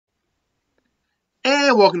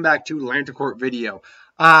And welcome back to Lantern Corp video.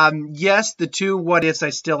 Yes, the two what ifs I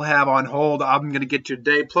still have on hold, I'm going to get to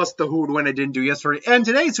today, plus the who would win I didn't do yesterday, and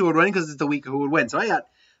today's who would win because it's the week of who would win. So I got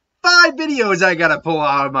 5 videos I got to pull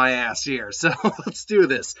out of my ass here. So let's do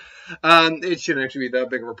this. It shouldn't actually be that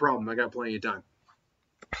big of a problem. I got plenty of time.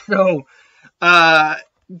 So,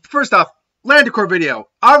 first off, Lantern Corp video.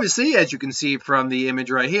 Obviously, as you can see from the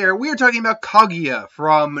image right here, we are talking about Kaguya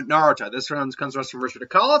from Naruto. This round comes to us from Richard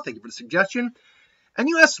Akala. Thank you for the suggestion. And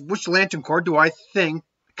you asked, which Lantern Corps do I think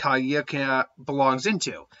Kaguya belongs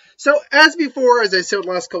into? So, as before, as I said in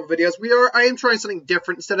the last couple of videos, I am trying something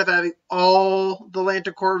different. Instead of having all the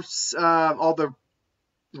Lantern Corps, all the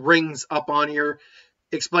rings up on here,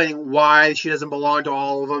 explaining why she doesn't belong to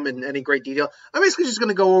all of them in any great detail, I'm basically just going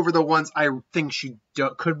to go over the ones I think she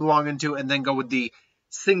could belong into, and then go with the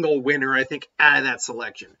single winner, I think, out of that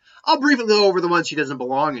selection. I'll briefly go over the ones she doesn't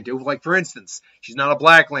belong into. Like, for instance, she's not a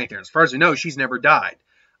Black Lantern. As far as we know, she's never died,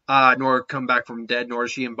 nor come back from dead, nor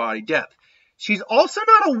does she embody death. She's also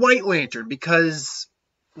not a White Lantern, because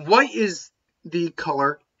white is the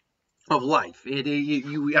color of life.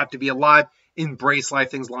 You have to be alive, embrace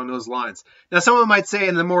life, things along those lines. Now, someone might say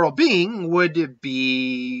an immortal being would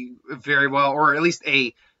be very well, or at least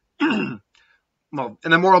a... well,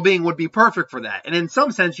 an immortal being would be perfect for that. And in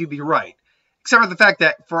some sense, you'd be right. Except for the fact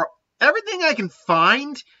that for everything I can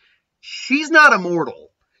find, she's not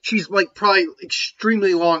immortal. She's like probably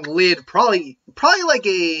extremely long-lived, probably like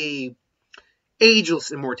a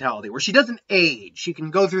ageless immortality, where she doesn't age. She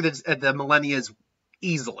can go through the millennia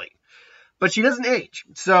easily. But she doesn't age.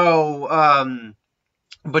 So,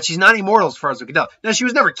 but she's not immortal as far as we can tell. Now, she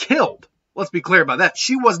was never killed. Let's be clear about that.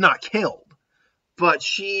 She was not killed. But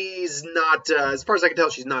she's not, as far as I can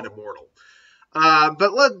tell, she's not immortal. I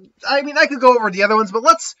could go over the other ones, but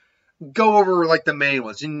let's go over, like, the main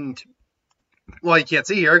ones. And, well, you can't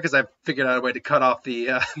see here, because I've figured out a way to cut off the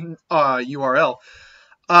URL.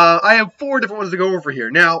 I have 4 different ones to go over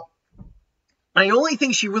here. Now, I only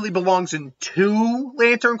think she really belongs in 2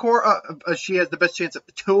 Lantern Corps. She has the best chance at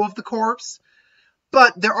 2 of the corps.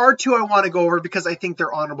 But there are 2 I want to go over, because I think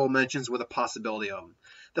they're honorable mentions with a possibility of them.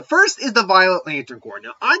 The first is the Violet Lantern Corps.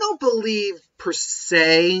 Now, I don't believe, per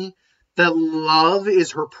se, that love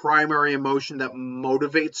is her primary emotion that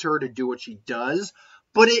motivates her to do what she does.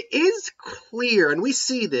 But it is clear, and we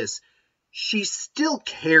see this, she still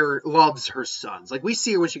loves her sons. Like, we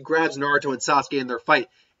see her when she grabs Naruto and Sasuke in their fight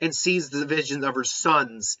and sees the visions of her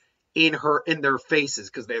sons in their faces,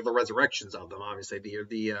 because they have the resurrections of them, obviously,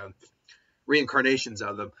 the reincarnations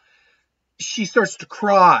of them. She starts to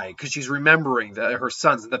cry because she's remembering her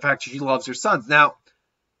sons and the fact she loves her sons. Now,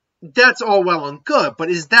 that's all well and good, but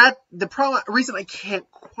is that the reason I can't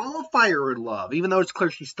qualify her in love, even though it's clear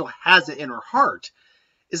she still has it in her heart,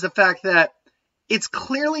 is the fact that it's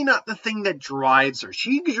clearly not the thing that drives her.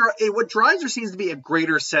 What drives her seems to be a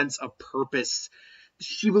greater sense of purpose.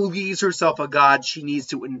 She believes herself a god. She needs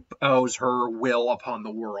to impose her will upon the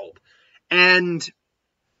world. And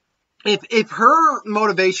if her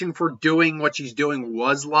motivation for doing what she's doing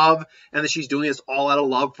was love, and that she's doing this all out of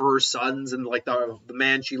love for her sons and like the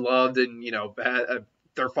man she loved and, you know,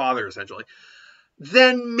 their father essentially,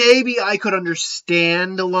 then maybe I could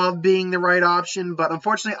understand love being the right option. But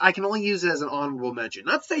unfortunately, I can only use it as an honorable mention.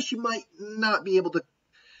 Not to say she might not be able to,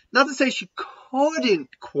 not to say she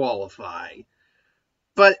couldn't qualify,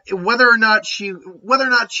 but whether or not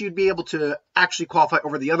she'd be able to actually qualify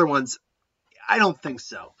over the other ones, I don't think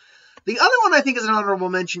so. The other one I think is an honorable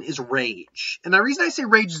mention is Rage. And the reason I say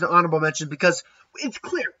Rage is an honorable mention is because it's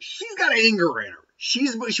clear. She's got anger in her. She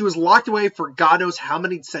was locked away for God knows how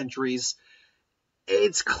many centuries.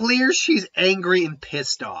 It's clear she's angry and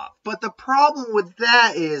pissed off. But the problem with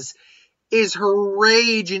that is her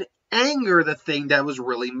rage and anger the thing that was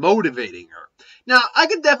really motivating her. Now, I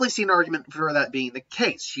could definitely see an argument for that being the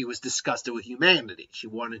case. She was disgusted with humanity. She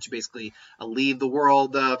wanted to basically leave the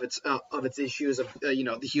world of its issues of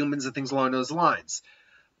the humans and things along those lines.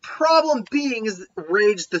 Problem being is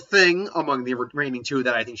Rage the thing among the remaining 2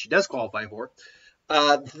 that I think she does qualify for.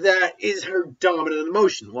 That is her dominant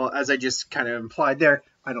emotion. Well, as I just kind of implied there,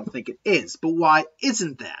 I don't think it is. But why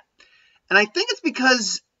isn't that? And I think it's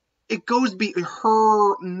because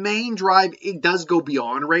her main drive, it does go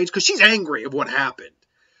beyond rage, because she's angry of what happened.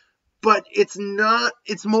 But it's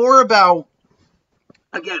more about,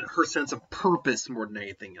 again, her sense of purpose more than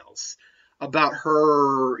anything else. About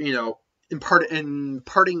her,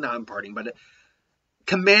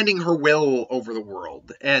 commanding her will over the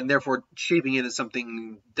world, and therefore shaping it as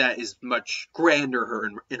something that is much grander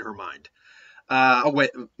in her mind.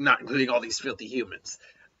 Not including all these filthy humans.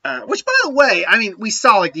 Which, by the way, I mean, we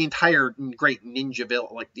saw, like, the entire great ninja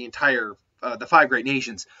villain, like, the entire the 5 great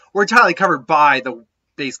nations were entirely covered by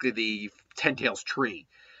basically the Ten Tails tree.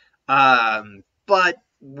 But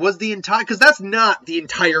was the entire, because that's not the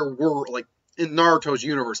entire world, like in Naruto's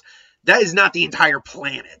universe, that is not the entire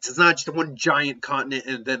planet. It's not just one giant continent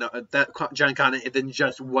and then giant continent and then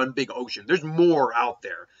just one big ocean. There's more out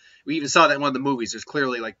there. We even saw that in one of the movies. There's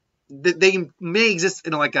clearly like they may exist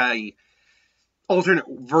in like a alternate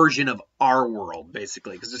version of our world,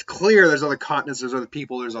 basically, because it's clear there's other continents, there's other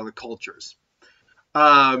people, there's other cultures.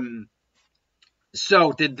 So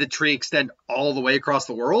did the tree extend all the way across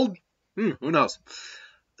the world? Who knows?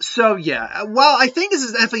 So yeah, well, I think this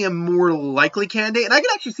is definitely a more likely candidate, and I can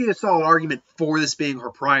actually see a solid argument for this being her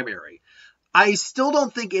primary. I still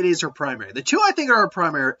don't think it is her primary. The two I think are her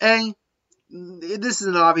primary. This is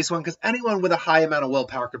an obvious one, because anyone with a high amount of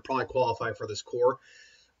willpower could probably qualify for this corp.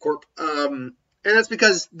 And that's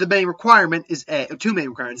because the main requirement is two main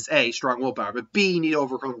requirements is A, strong willpower, but B, you need to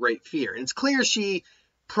overcome great fear. And it's clear she,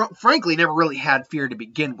 frankly, never really had fear to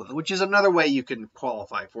begin with, which is another way you can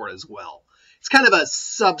qualify for it as well. It's kind of a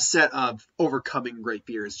subset of overcoming great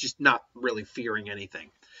fear. It's just not really fearing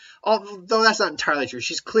anything. Although that's not entirely true.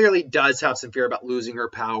 She clearly does have some fear about losing her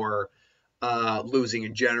power, losing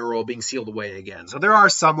in general, being sealed away again. So there are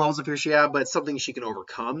some levels of fear she has, but it's something she can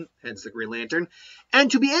overcome, hence the Green Lantern.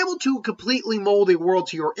 And to be able to completely mold a world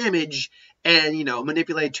to your image and,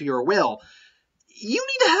 manipulate it to your will, you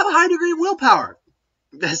need to have a high degree of willpower.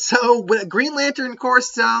 So Green Lantern, of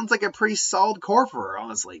course, sounds like a pretty solid core for her,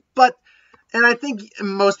 honestly. And I think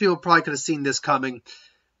most people probably could have seen this coming.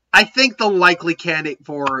 I think the likely candidate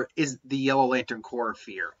for her is the Yellow Lantern core of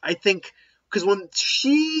fear. I think, because when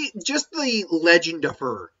just the legend of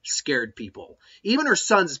her scared people. Even her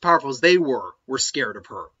sons, as powerful as they were scared of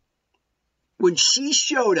her. When she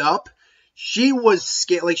showed up, she was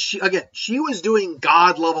scared. Like, she was doing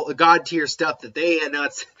God tier stuff that they had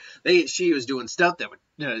not. She was doing stuff that would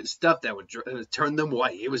turn them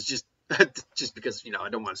white. It was just because I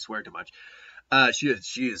don't want to swear too much.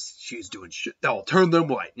 She's doing shit that'll turn them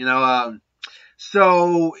white.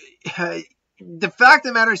 So the fact of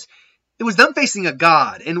the matter is, it was them facing a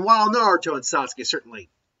god. And while Naruto and Sasuke certainly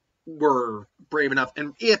were brave enough,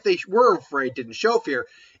 and if they were afraid, didn't show fear,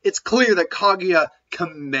 it's clear that Kaguya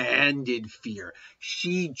commanded fear.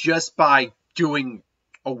 She, just by doing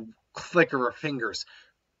a click of her fingers,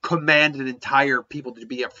 commanded entire people to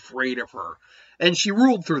be afraid of her. And she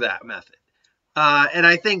ruled through that method. And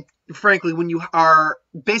I think, frankly, when you are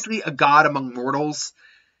basically a god among mortals,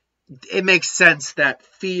 it makes sense that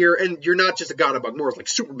fear, and you're not just a god among mortals like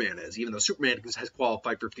Superman is, even though Superman has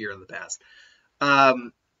qualified for fear in the past.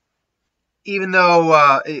 Even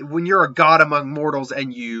though when you're a god among mortals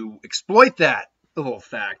and you exploit that little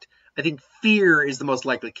fact, I think fear is the most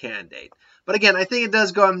likely candidate. But again, I think it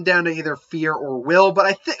does go down to either fear or will.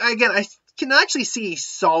 But I can actually see a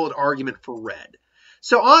solid argument for red.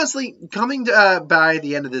 So honestly, getting to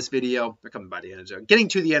the end of this video,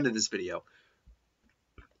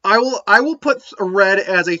 I will put red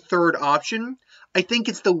as a third option. I think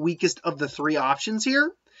it's the weakest of the 3 options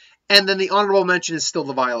here. And then the honorable mention is still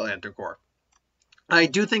the Violet Lantern Corps. I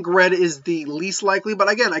do think red is the least likely, but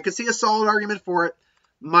again, I could see a solid argument for it.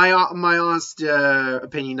 My honest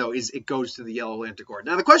opinion, though, is it goes to the Yellow Lantern Corps.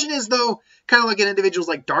 Now, the question is, though, kind of like in individuals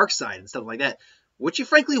like Darkseid and stuff like that, would you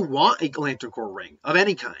frankly want a Lantern Corps ring of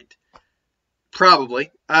any kind?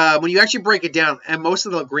 Probably. When you actually break it down, and most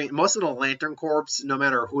of the Lantern Corps, no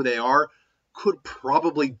matter who they are, could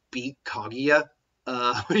probably beat Kaguya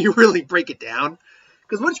when you really break it down.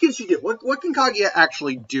 Because what can she do? What can Kaguya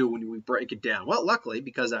actually do when we break it down? Well, luckily,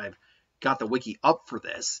 because I've got the wiki up for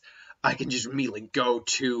this, I can just immediately go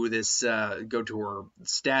to her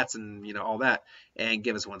stats and all that. And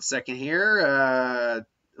give us 1 second here.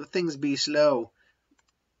 Things be slow.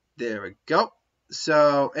 There we go.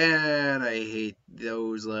 So, and I hate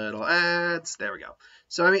those little ads. There we go.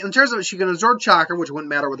 So, I mean, in terms of, she can absorb chakra, which wouldn't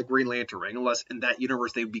matter with the Green Lantern ring, unless in that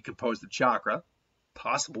universe they would be composed of chakra.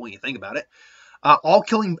 Possible when you think about it. All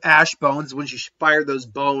killing ash bones when she fired those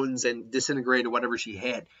bones and disintegrated whatever she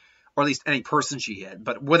had, or at least any person she hit.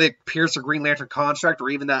 But would it pierce a Green Lantern construct, or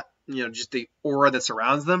even that, just the aura that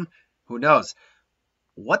surrounds them? Who knows?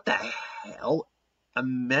 What the hell?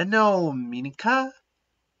 Amenominica?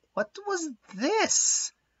 What was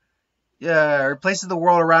this? Yeah, replaces the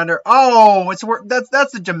world around her. Oh,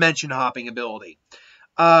 that's the dimension hopping ability.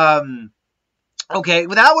 Okay,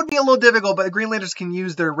 well, that would be a little difficult, but the Green Lanterns can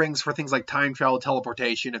use their rings for things like time travel,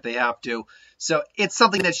 teleportation, if they have to. So it's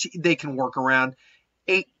something that they can work around.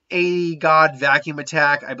 A God vacuum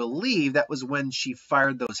attack, I believe that was when she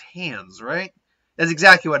fired those hands, right? That's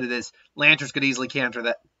exactly what it is. Lanterns could easily counter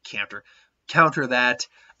that.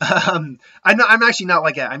 I'm actually not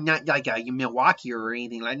like I'm not like a Milwaukee or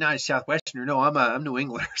anything. I'm not a Southwesterner. No, I'm New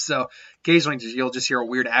Englander. So occasionally you'll just hear a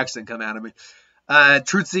weird accent come out of me.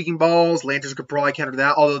 Truth-seeking balls, lanterns could probably counter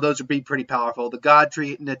that, although those would be pretty powerful. The god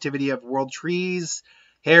tree nativity of world trees,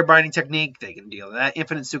 hair binding technique, they can deal with that.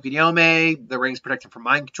 Infinite Tsukuyomi, the rings protected from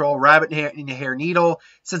mind control, rabbit hair needle,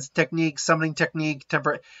 sense technique, summoning technique,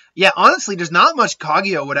 temper. Yeah, honestly, there's not much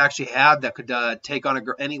Kaguya would actually have that could take on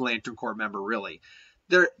any Lantern Corps member, really.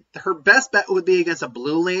 Her best bet would be against a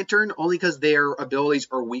blue lantern, only because their abilities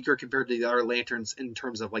are weaker compared to the other lanterns in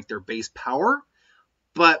terms of like their base power.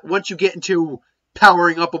 But once you get into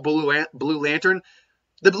powering up a blue lantern,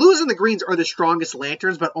 the blues and the greens are the strongest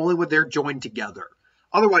lanterns, but only when they're joined together.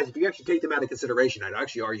 Otherwise, if you actually take them out of consideration, I'd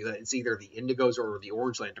actually argue that it's either the indigos or the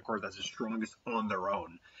orange lantern corps that's the strongest on their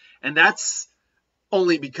own. And that's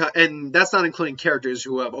only because, and that's not including characters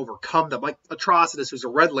who have overcome them, like Atrocitus, who's a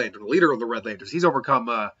red lantern, the leader of the red lanterns. He's overcome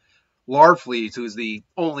Larfleet, who's the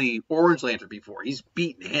only orange lantern before. He's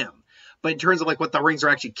beaten him. But in terms of like what the rings are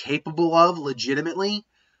actually capable of legitimately,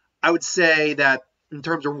 I would say that in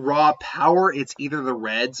terms of raw power, it's either the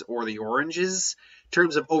reds or the oranges. In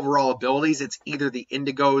terms of overall abilities, it's either the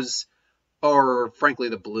indigos or, frankly,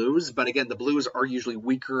 the blues. But again, the blues are usually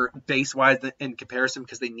weaker base-wise in comparison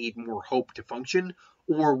because they need more hope to function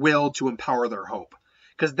or will to empower their hope.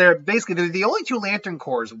 Because they're the only two lantern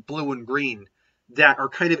corps, blue and green, that are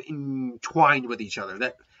kind of entwined with each other,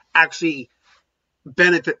 that actually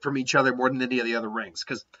benefit from each other more than any of the other rings.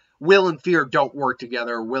 Because will and fear don't work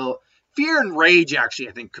together. Fear and rage, actually,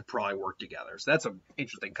 I think could probably work together. So that's an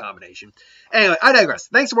interesting combination. Anyway, I digress.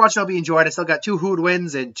 Thanks for watching. I hope you enjoyed. I still got 2 who'd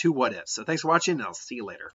wins and 2 what ifs. So thanks for watching, and I'll see you later.